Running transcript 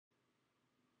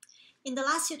In the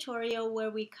last tutorial where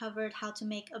we covered how to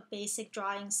make a basic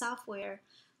drawing software,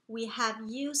 we have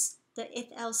used the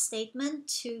if-else statement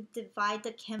to divide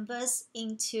the canvas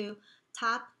into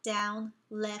top, down,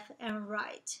 left, and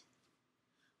right.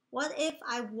 What if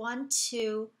I want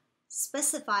to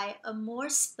specify a more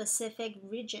specific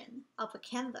region of a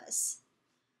canvas?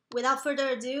 Without further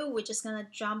ado, we're just going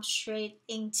to jump straight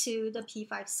into the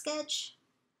P5 sketch.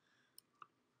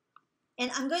 And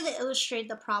I'm going to illustrate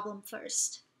the problem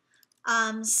first.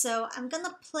 So I'm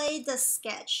gonna play the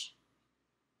sketch,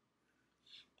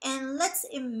 and let's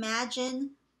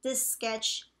imagine this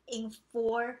sketch in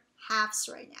 4 halves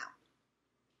right now.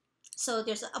 So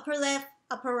there's an upper left,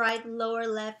 upper right,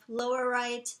 lower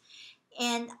right,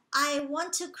 and I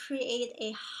want to create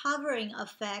a hovering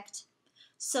effect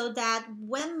so that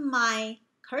when my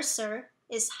cursor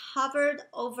is hovered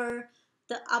over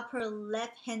the upper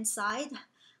left hand side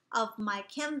of my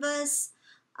canvas,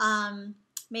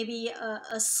 maybe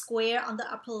a square on the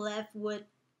upper left would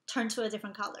turn to a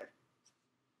different color.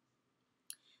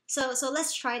 So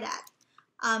let's try that.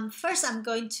 First, I'm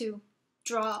going to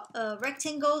draw a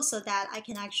rectangle so that I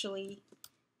can actually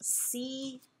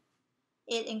see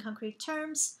it in concrete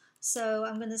terms. So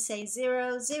I'm going to say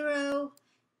 0, 0,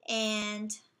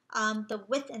 and the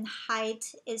width and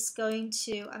height is going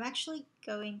to, I'm actually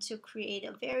going to create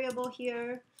a variable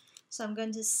here. So I'm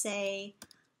going to say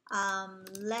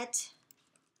let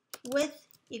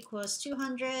width equals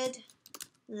 200,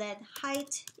 let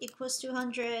height equals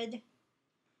 200.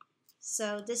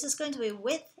 So this is going to be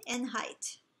width and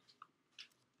height.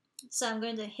 So I'm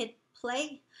going to hit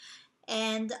play,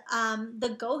 and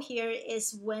the goal here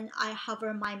is when I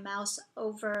hover my mouse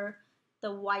over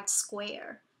the white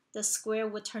square, the square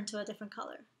would turn to a different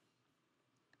color.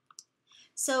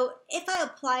 So if I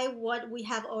apply what we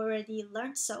have already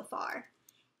learned so far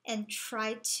and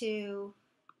try to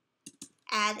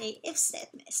add a if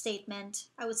statement,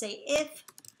 I would say if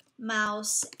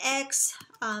mouse x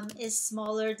is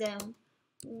smaller than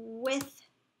width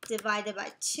divided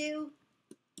by 2,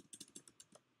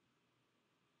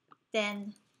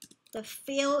 then the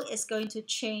fill is going to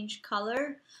change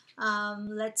color.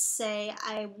 Let's say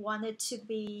I want it to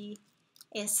be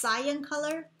a cyan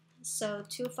color, so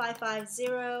 2550,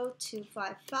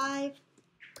 255.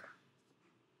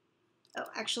 Oh,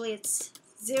 actually it's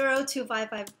 0,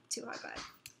 255,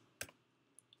 255.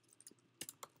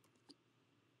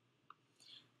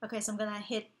 Okay, so I'm gonna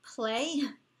hit play.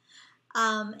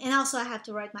 And also I have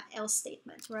to write my else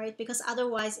statement, right? Because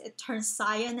otherwise it turns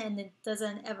cyan and it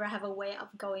doesn't ever have a way of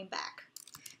going back.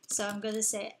 So I'm going to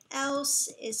say else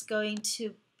is going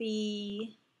to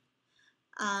be,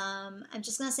 I'm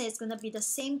just going to say it's going to be the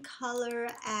same color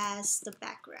as the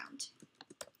background.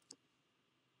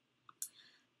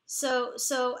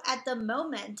 So at the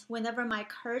moment, whenever my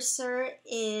cursor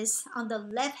is on the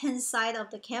left-hand side of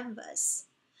the canvas,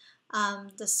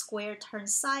 the square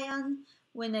turns cyan.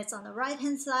 When it's on the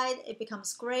right-hand side, it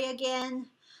becomes gray again.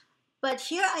 But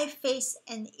here I face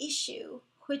an issue,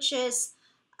 which is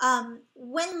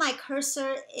when my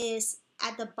cursor is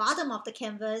at the bottom of the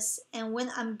canvas and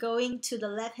when I'm going to the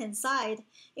left-hand side,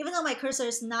 even though my cursor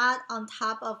is not on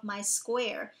top of my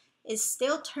square, it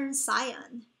still turns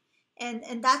cyan.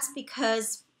 And that's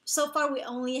because so far we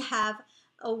only have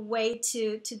a way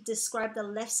to describe the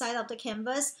left side of the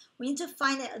canvas. We need to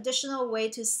find an additional way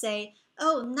to say,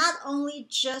 oh, not only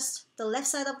just the left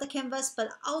side of the canvas, but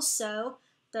also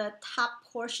the top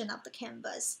portion of the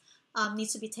canvas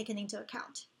needs to be taken into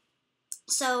account.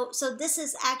 So this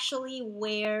is actually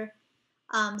where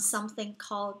something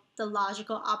called the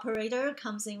logical operator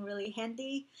comes in really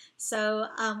handy. So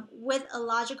with a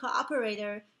logical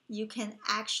operator, you can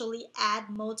actually add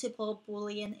multiple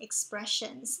Boolean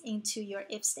expressions into your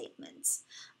if statements.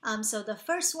 So the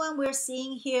first one we're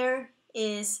seeing here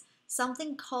is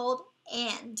something called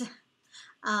and.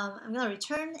 I'm going to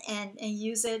return and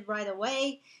use it right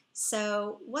away.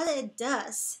 So what it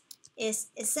does is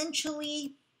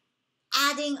essentially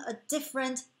adding a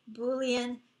different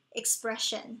Boolean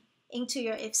expression into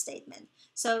your if statement.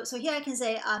 So here I can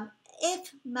say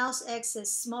if mouse x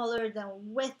is smaller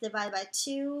than width divided by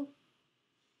 2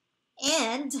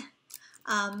 and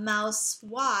mouse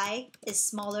y is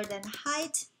smaller than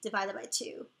height divided by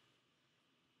 2.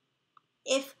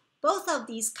 If both of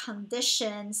these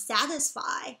conditions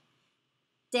satisfy,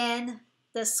 then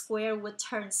the square would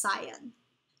turn cyan.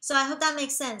 So I hope that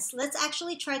makes sense. Let's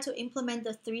actually try to implement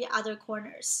the 3 other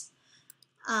corners.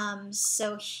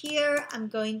 So here I'm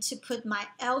going to put my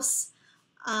else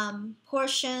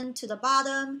portion to the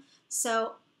bottom.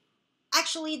 So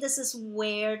actually this is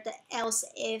where the else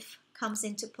if comes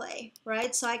into play,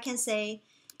 right? So I can say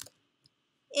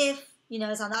if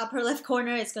it's on the upper left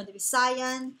corner, it's going to be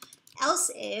cyan.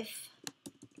 Else if,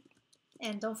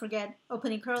 and don't forget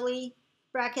opening curly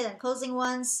bracket and closing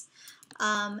ones.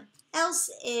 Else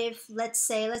if, let's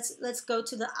say, let's go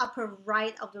to the upper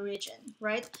right of the region,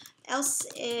 right? Else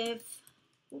if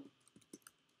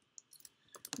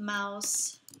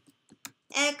mouse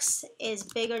X is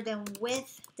bigger than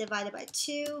width divided by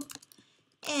 2,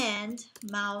 and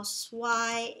mouse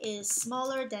Y is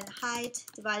smaller than height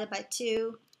divided by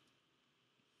 2,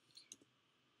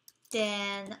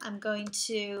 then I'm going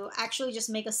to actually just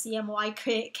make a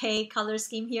CMYK color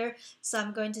scheme here. So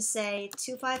I'm going to say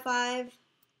 255,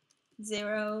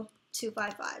 0,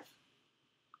 255.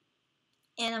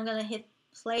 And I'm going to hit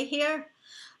play here.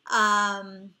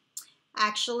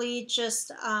 Actually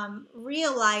just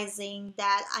realizing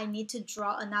that I need to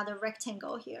draw another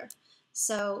rectangle here.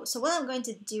 So what I'm going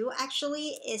to do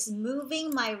actually is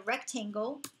moving my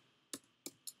rectangle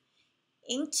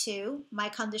into my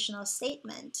conditional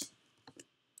statement.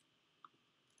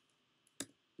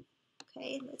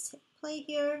 Okay, let's hit play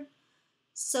here.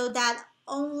 So that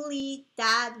only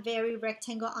that very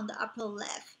rectangle on the upper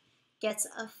left gets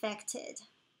affected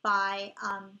by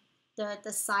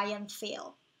the cyan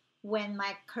fill when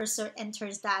my cursor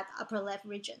enters that upper left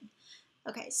region.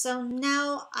 Okay, so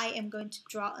now I am going to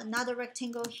draw another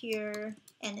rectangle here,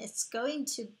 and it's going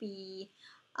to be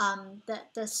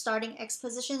the starting X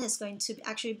position is going to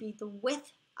actually be the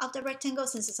width of the rectangle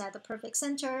since it's at the perfect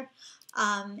center,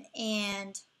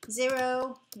 and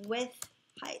 0 width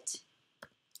height.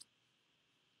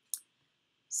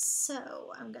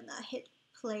 So I'm gonna hit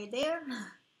play there.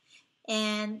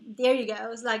 And there you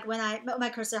go. It's like when my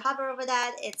cursor hover over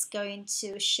that, it's going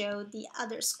to show the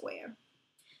other square.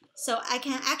 So I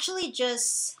can actually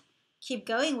just keep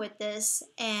going with this,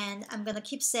 and I'm gonna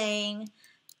keep saying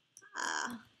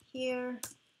here,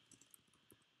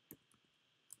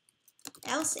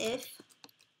 else if,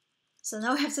 so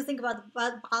now we have to think about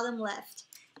the bottom left.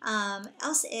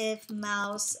 Else if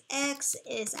mouse X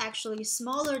is actually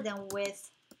smaller than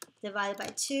width divided by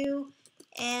 2,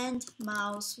 and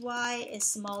mouse Y is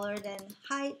smaller than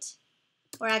height,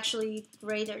 or actually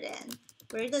greater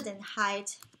than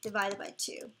height divided by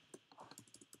 2.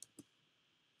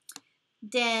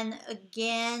 Then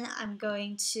again, I'm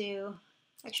going to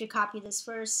actually copy this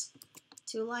first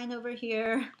 2 line over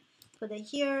here, put it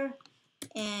here,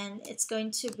 and it's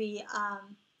going to be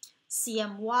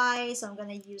CMY, so I'm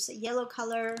going to use a yellow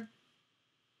color.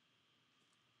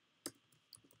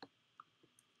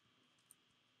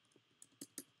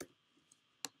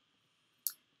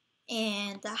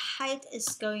 And the height is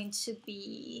going to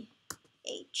be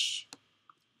H.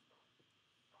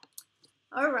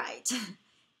 All right,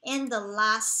 and the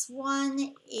last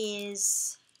one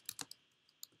is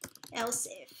else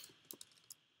if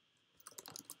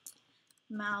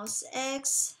mouse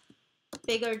X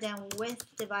bigger than width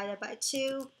divided by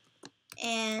 2,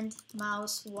 and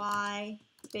mouse Y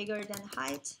bigger than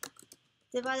height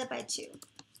divided by 2.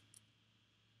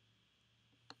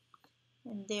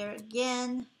 And there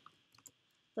again,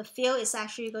 the fill is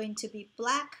actually going to be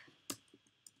black,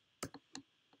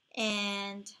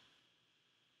 and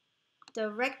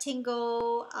the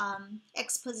rectangle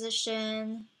X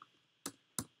position,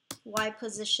 Y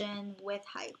position, width,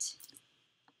 height.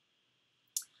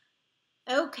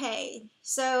 Okay,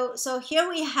 so here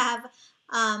we have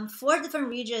 4 different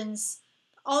regions,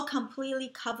 all completely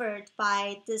covered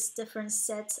by this different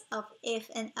sets of if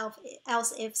and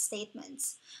else if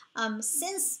statements.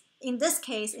 Since in this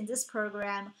case, in this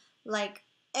program, like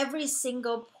every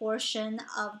single portion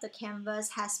of the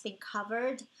canvas has been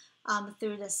covered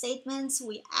through the statements,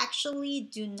 we actually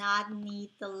do not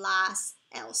need the last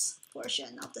else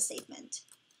portion of the statement.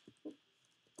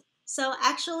 So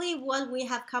actually what we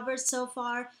have covered so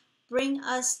far bring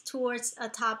us towards a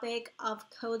topic of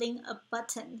coding a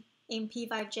button in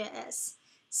p5.js.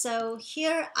 So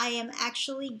here I am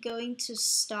actually going to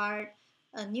start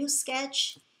a new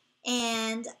sketch,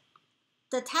 and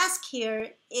the task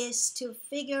here is to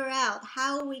figure out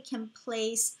how we can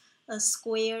place a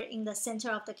square in the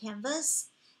center of the canvas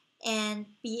and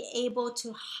be able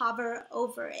to hover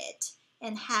over it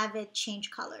and have it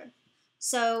change color.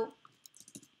 So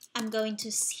I'm going to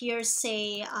here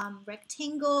say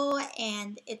rectangle,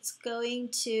 and it's going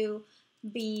to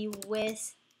be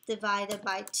width divided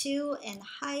by 2 and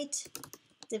height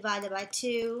divided by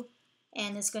 2,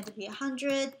 and it's going to be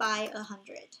 100 by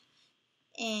 100.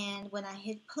 And when I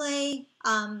hit play,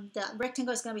 the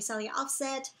rectangle is going to be slightly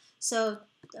offset. So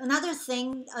another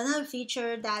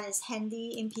feature that is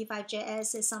handy in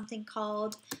p5.js is something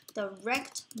called the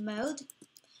rectMode.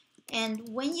 And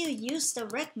when you use the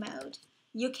rectMode,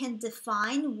 you can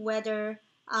define whether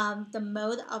the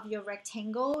mode of your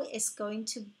rectangle is going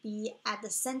to be at the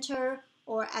center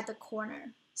or at the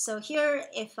corner. So here,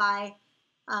 if I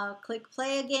click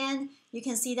play again, you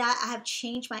can see that I have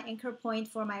changed my anchor point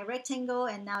for my rectangle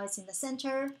and now it's in the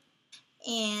center.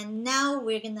 And now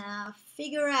we're gonna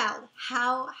figure out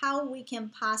how we can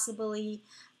possibly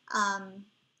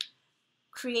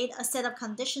create a set of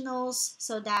conditionals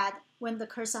so that when the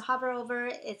cursor hover over,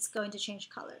 it's going to change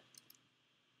color.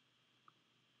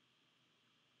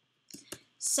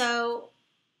 So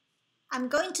I'm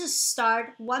going to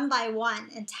start one by one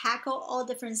and tackle all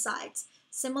different sides,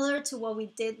 similar to what we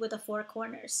did with the four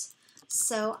corners.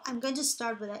 So I'm going to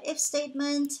start with an if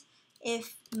statement.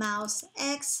 If mouse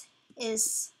X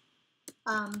is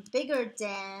bigger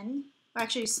than, or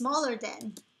actually smaller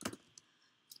than,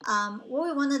 what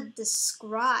we want to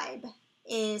describe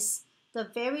is the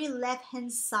very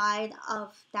left-hand side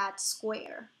of that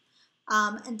square.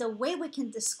 And the way we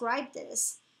can describe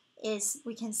this is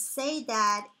we can say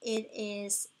that it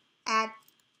is at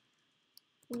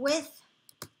width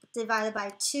divided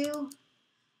by 2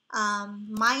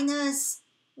 minus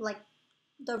like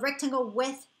the rectangle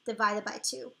width divided by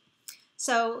 2.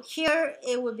 So here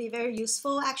it would be very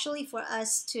useful actually for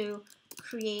us to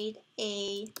create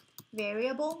a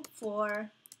variable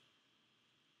for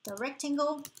the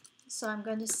rectangle. So I'm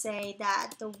going to say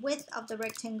that the width of the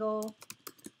rectangle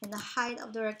and the height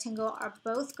of the rectangle are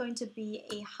both going to be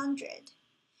 100.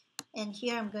 And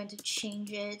here I'm going to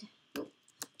change it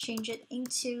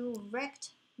into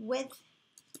rect width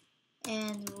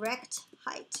and rect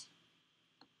height.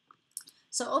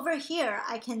 So over here,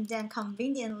 I can then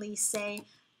conveniently say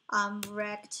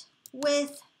rect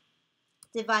width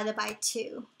divided by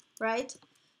 2, right?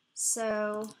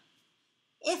 So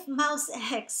if mouse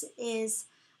X is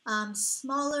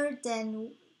smaller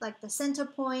than like the center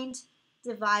point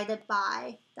divided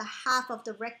by the half of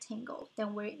the rectangle,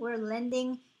 then we're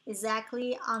landing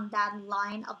exactly on that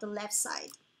line of the left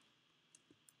side.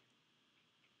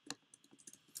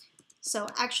 So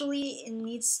actually it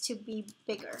needs to be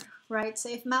bigger, right? So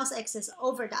if mouse X is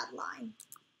over that line,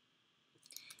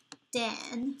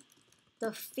 then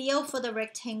the field for the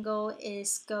rectangle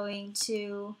is going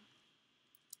to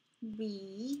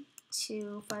be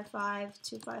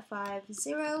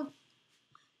 255,255,0.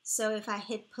 So if I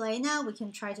hit play now, we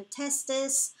can try to test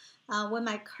this. When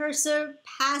my cursor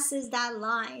passes that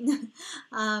line,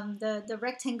 the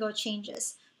rectangle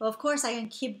changes. Well, of course, I can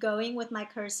keep going with my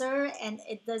cursor and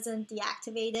it doesn't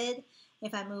deactivate it.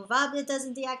 If I move up, it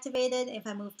doesn't deactivate it. If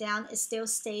I move down, it still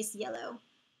stays yellow.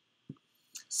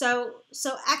 So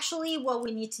actually what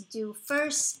we need to do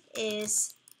first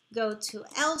is go to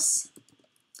else.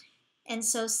 And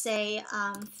so say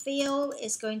field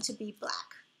is going to be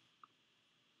black.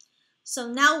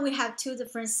 So now we have two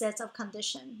different sets of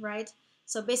condition, right?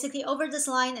 So basically over this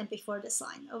line and before this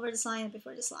line, over this line and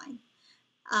before this line.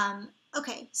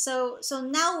 Okay, so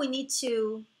now we need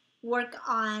to work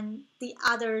on the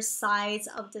other sides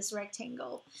of this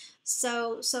rectangle.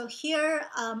 So here,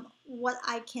 what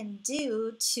I can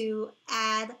do to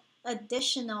add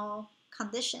additional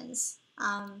conditions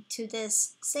to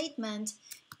this statement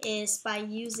is by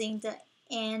using the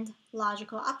AND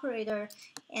logical operator.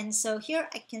 And so here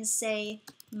I can say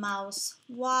mouse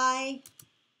Y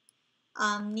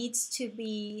needs to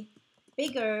be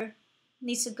bigger,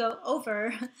 needs to go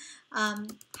over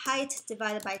height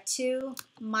divided by 2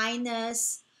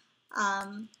 minus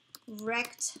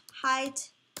rect height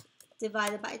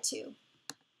divided by 2.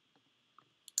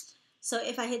 So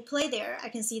if I hit play there, I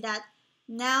can see that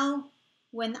now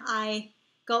when I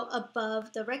go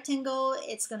above the rectangle,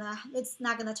 it's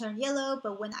not gonna turn yellow,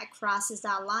 but when I crosses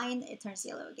that line, it turns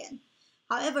yellow again.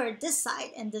 However, this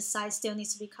side and this side still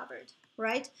needs to be covered,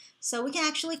 right? So we can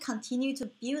actually continue to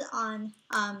build on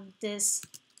this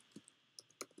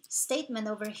statement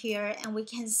over here, and we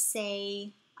can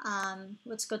say,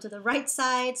 let's go to the right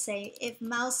side, say if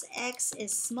mouse X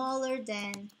is smaller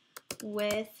than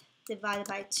width divided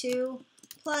by 2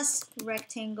 plus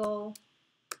rectangle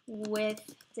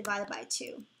width divided by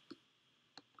 2.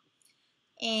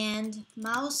 And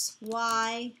mouse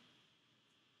Y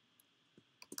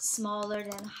smaller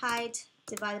than height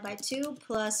divided by 2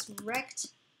 plus rect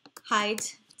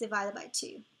height divided by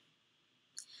 2.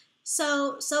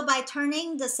 So by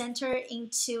turning the center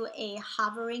into a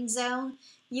hovering zone,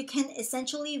 you can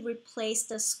essentially replace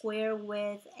the square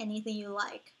with anything you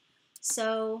like.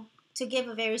 So to give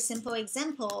a very simple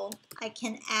example, I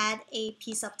can add a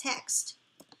piece of text.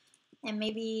 And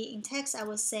maybe in text I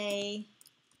will say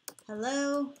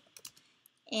hello,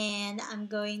 and I'm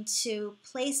going to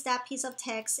place that piece of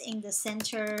text in the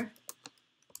center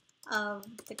of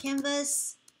the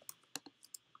canvas.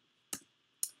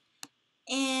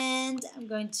 I'm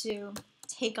going to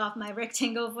take off my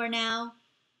rectangle for now.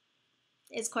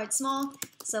 It's quite small,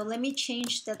 so let me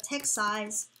change the text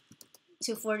size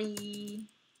to 48.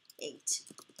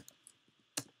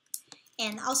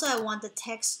 And also I want the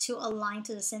text to align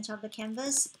to the center of the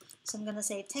canvas, so I'm going to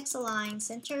say textAlign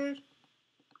centered.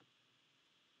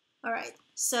 All right,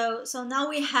 so now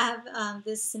we have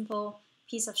this simple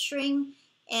piece of string,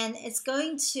 and it's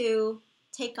going to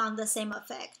take on the same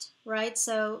effect, right?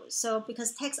 So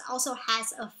because text also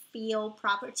has a feel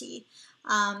property,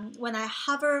 when I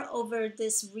hover over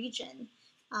this region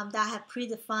that I have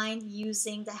predefined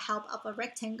using the help of a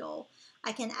rectangle,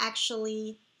 I can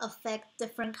actually affect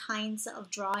different kinds of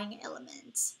drawing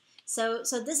elements. So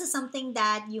this is something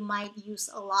that you might use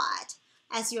a lot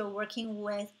as you're working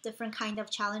with different kind of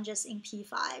challenges in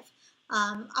P5.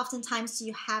 Oftentimes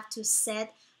you have to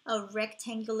set a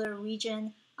rectangular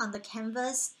region on the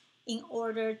canvas in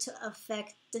order to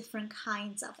affect different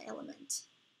kinds of elements.